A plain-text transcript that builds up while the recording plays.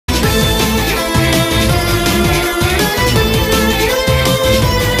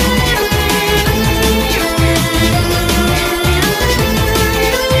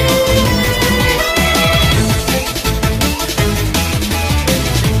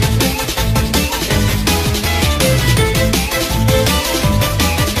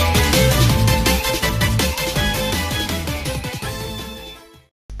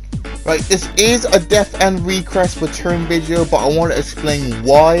Right, this is a Death End Request return video, but I want to explain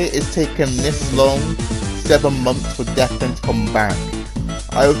why it's taken this long, 7 months for Death End to come back.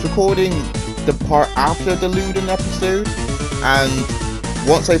 I was recording the part after the Luden episode, and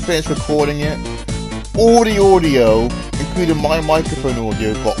once I finished recording it, all the audio, including my microphone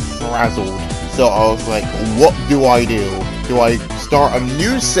audio, got frazzled. So I was like, what do I do? Do I start a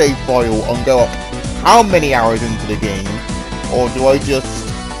new save file and go up how many hours into the game? Or do I just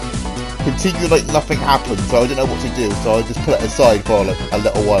continue like nothing happened? So I didn't know what to do, so I just put it aside for like a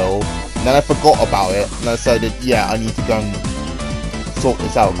little while. And then I forgot about it, and I decided, yeah, I need to go and sort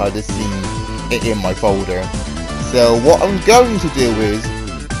this out. I just seen it in my folder. So what I'm going to do is,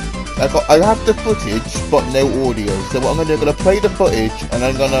 I have the footage, but no audio. So what I'm going to do, I'm going to play the footage, and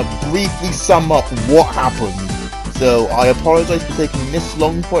I'm going to briefly sum up what happened. So I apologise for taking this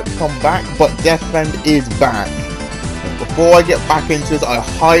long for it to come back, but Death End is back. Before I get back into this, I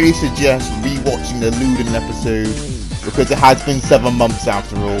highly suggest rewatching the Luden episode, because it has been 7 months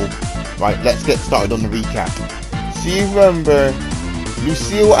after all. Right, let's get started on the recap. So you remember,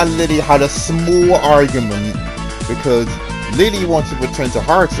 Lucille and Lily had a small argument, because Lily wanted to return to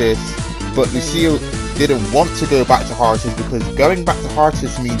Heartis, but Lucille didn't want to go back to Heartis because going back to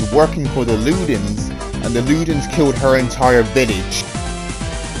Heartis means working for the Ludens, and the Ludens killed her entire village.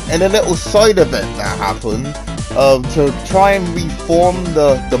 And a little side event that happened, to try and reform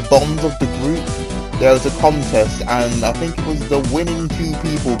the bonds of the group, there was a contest, and I think it was the winning 2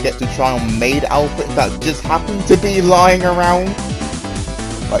 people get to try on maid outfits that just happened to be lying around.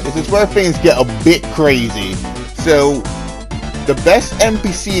 Like, this is where things get a bit crazy. So, the best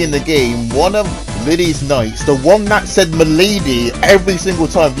NPC in the game, one of Lily's knights, the one that said "Milady" every single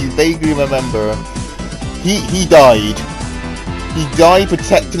time, if you vaguely remember, he died. He died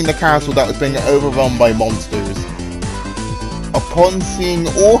protecting the castle that was being overrun by monsters. Upon seeing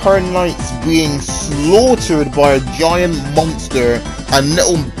all her knights being slaughtered by a giant monster and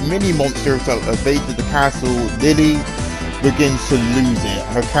little mini monsters that evaded the castle, Lily begins to lose it.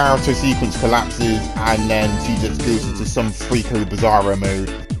 Her character sequence collapses, and then she just goes into some freaky bizarro mode.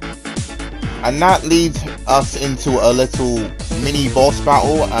 And that leads us into a little mini boss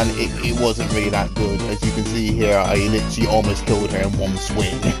battle, and it wasn't really that good. As you can see here, I literally almost killed her in one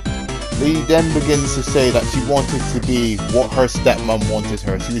swing. Lee then begins to say that she wanted to be what her stepmom wanted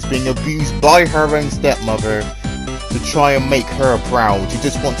her. She was being abused by her own stepmother to try and make her proud. She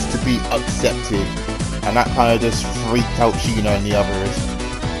just wanted to be accepted. And that kind of just freaked out Sheena and the others.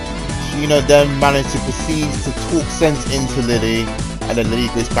 Sheena then managed to proceed to talk sense into Lily, and then Lily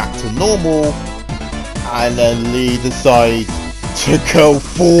goes back to normal, and then Lee decides to go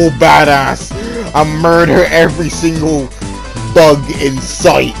full badass and murder every single bug in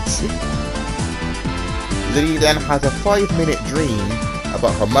sight. Lily then has a 5-minute dream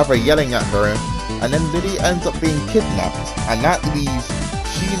about her mother yelling at her, and then Lily ends up being kidnapped, and that leaves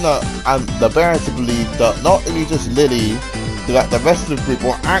Sheena and the bear to believe that not only just Lily, but that the rest of the group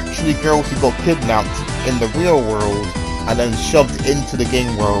were actually girls who got kidnapped in the real world and then shoved into the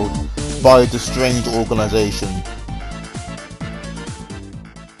game world by the strange organization.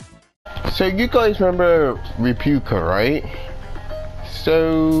 So you guys remember Repuka, right?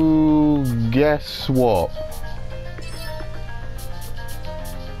 So guess what?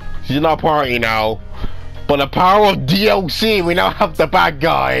 She's in our party now. But the power of DLC, we now have the bad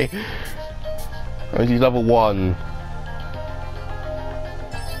guy. And she's level 1.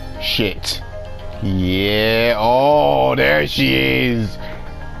 Shit. Yeah. Oh, there she is.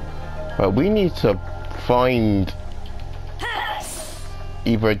 But we need to find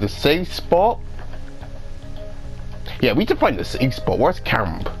either the safe spot. Yeah, we need to find the safe spot. Where's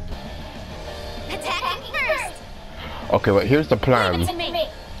camp? Attack first. Okay, wait, here's the plan.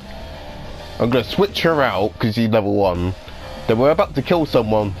 I'm gonna switch her out because she's level 1. Then we're about to kill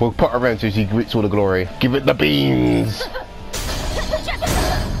someone. We'll put her in so she gets all the glory. Give it the beans.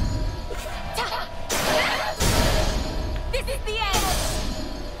 This is the end.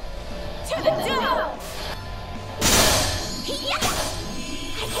 To the door.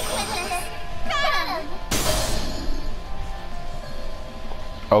 I can win this.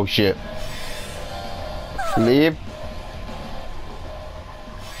 Oh shit. Leave.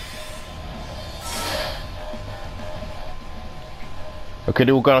 Okay,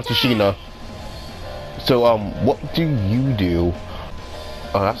 they will go after Sheena. So, what do you do?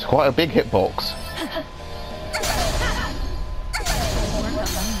 Oh, that's quite a big hitbox.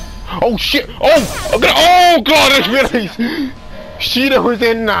 Oh shit! Oh! Oh god, I just realized! Sheena was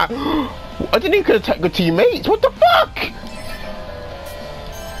in that! I didn't even attack the teammates! What the fuck?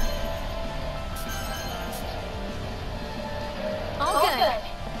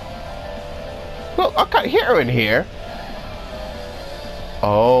 hit her in here?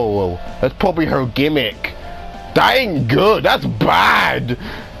 Oh, that's probably her gimmick. That ain't good. That's bad.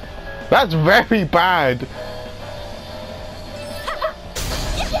 That's very bad.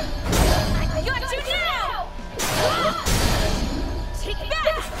 I got you now! Take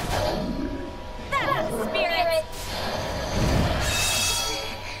that! That's the spirit!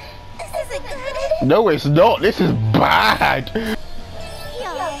 This isn't good. No, it's not. This is bad. Heal.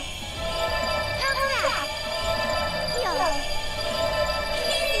 Counteract. Heal.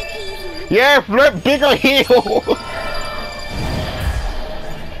 Easy peasy. Yeah, flip bigger heal. So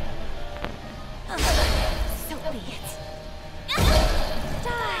be it.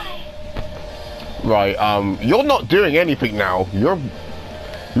 Die. Right, you're not doing anything now. You're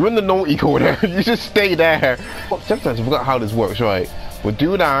in the naughty corner. You just stay there. Sometimes I forgot how this works, right? We'll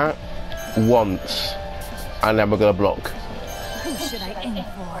do that once, and then we're gonna block. Who should I aim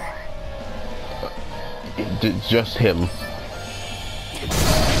for? Just him.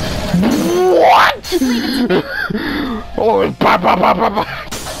 What? Oh, it's ba ba ba ba ba.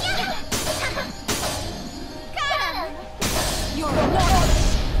 Got him! You're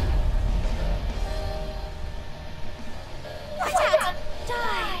lost! Watch out!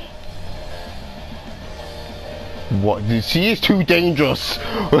 Die! What? She is too dangerous.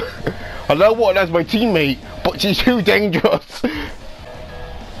 I know what, that's my teammate, but she's too dangerous. I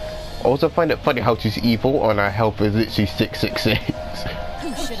also find it funny how she's evil and her health is literally 666.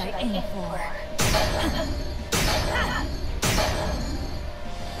 Who should I aim for?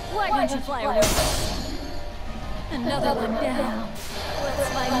 Why don't you fly away? Another one down. Let's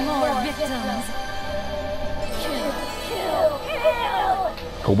find more victims. Kill, kill, kill!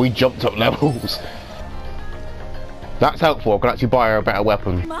 Cause we jumped up levels. That's helpful, I can actually buy her a better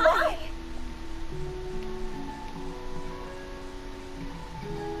weapon. My!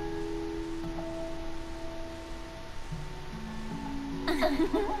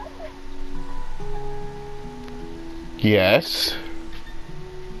 Yes.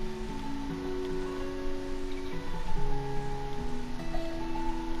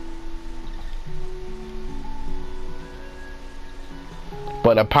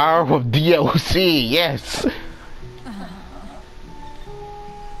 But the power of DLC, yes.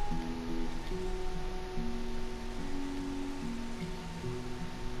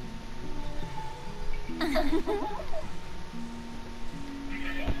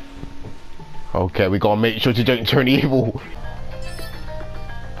 Okay, we gotta make sure she don't turn evil.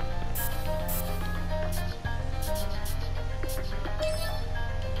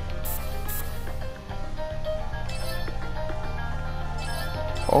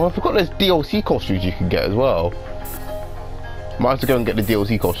 Oh, I forgot there's DLC costumes you can get as well. Might have to go and get the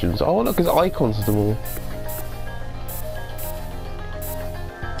DLC costumes. Oh, look, there's icons of them all.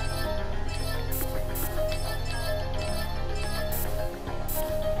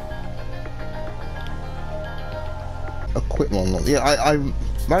 Equipment. Yeah, I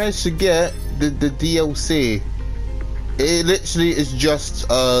managed to get the DLC. It literally is just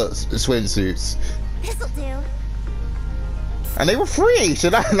swimsuits, This'll do. and they were free, so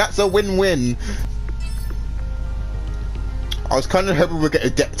that's a win-win. I was kind of hoping we'd get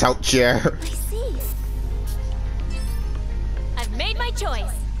a decked out chair. I see. I've made my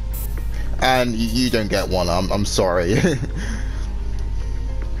choice. And you don't get one. I'm sorry.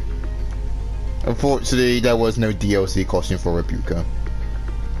 Unfortunately, there was no DLC costume for Rebuka.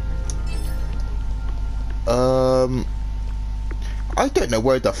 I don't know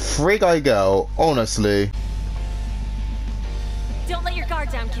where the frig I go, honestly. Don't let your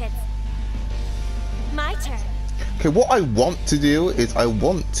guard down, kids. My turn. Okay, what I want to do is I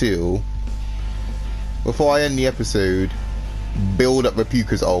want to, before I end the episode, build up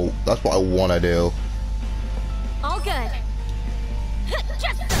Rebuka's ult. That's what I want to do. All good.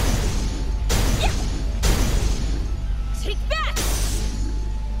 Just take that.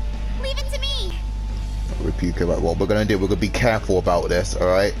 Leave it to me. Rebuka, right, what we're gonna do, we're gonna be careful about this,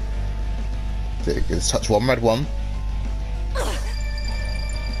 alright? Let's touch one red one.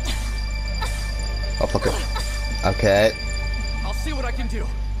 Oh, fuck it. Okay. I'll see what I can do.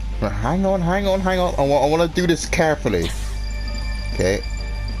 Hang on. I want to do this carefully. Okay.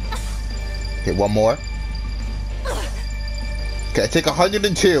 Okay, one more. Okay, I take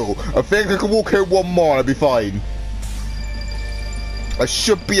 102. I think I can walk out one more and I'll be fine. I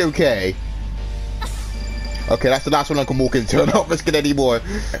should be okay. Okay, that's the last one I can walk into. I'm not risking any more.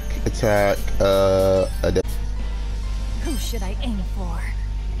 Attack, Who should I aim for?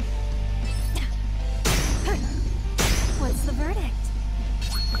 What's the verdict?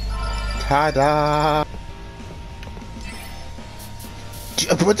 ta-da!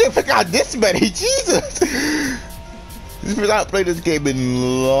 But don't think I had this many, Jesus! This means I haven't played this game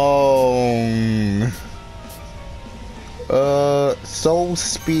in long. Soul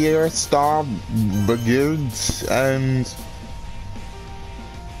Spear, Star Brigades, and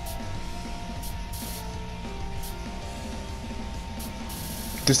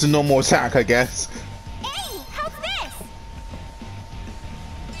just a normal attack, I guess. Hey, how's this?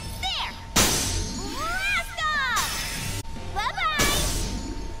 There! Blast off! Bye-bye!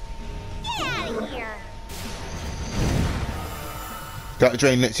 Get out of here! That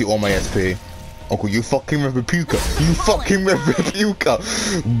drain lets you all my SP. Uncle, you fucking Repuka. You fucking Repuka.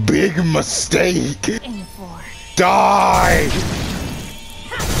 Big mistake. Aim for. Die!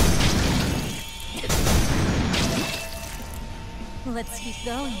 Let's keep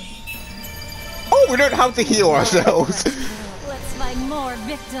going. Oh, we don't have to heal ourselves. Let's find more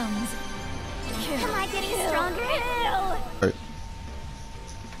victims. Am I getting stronger?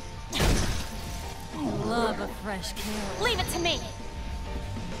 I love a fresh kill. Leave it to me.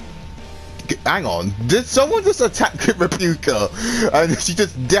 Hang on. Did someone just attack Repuka and she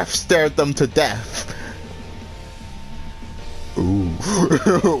just death stared them to death? Ooh.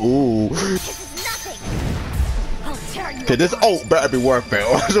 Ooh. This is nothing. I'll tear you. Okay, this ult better be worth it.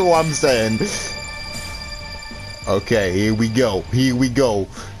 That's all I'm saying. Okay, here we go. Here we go.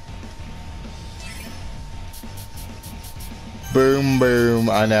 Boom, boom,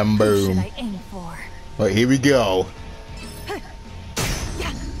 and then Who should boom. I aim for? Right, here we go.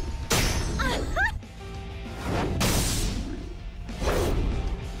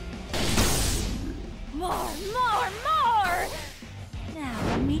 More!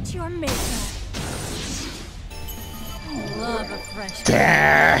 Now meet your maker. Love a fresh.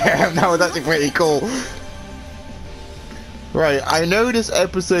 Damn, that was actually pretty cool. Right, I know this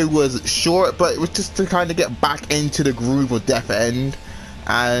episode was short, but it was just to kind of get back into the groove of Death End.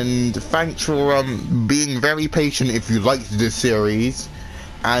 And thanks for being very patient if you liked this series.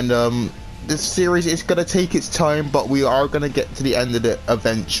 And this series is going to take its time, but we are going to get to the end of it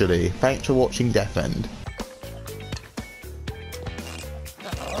eventually. Thanks for watching Death End.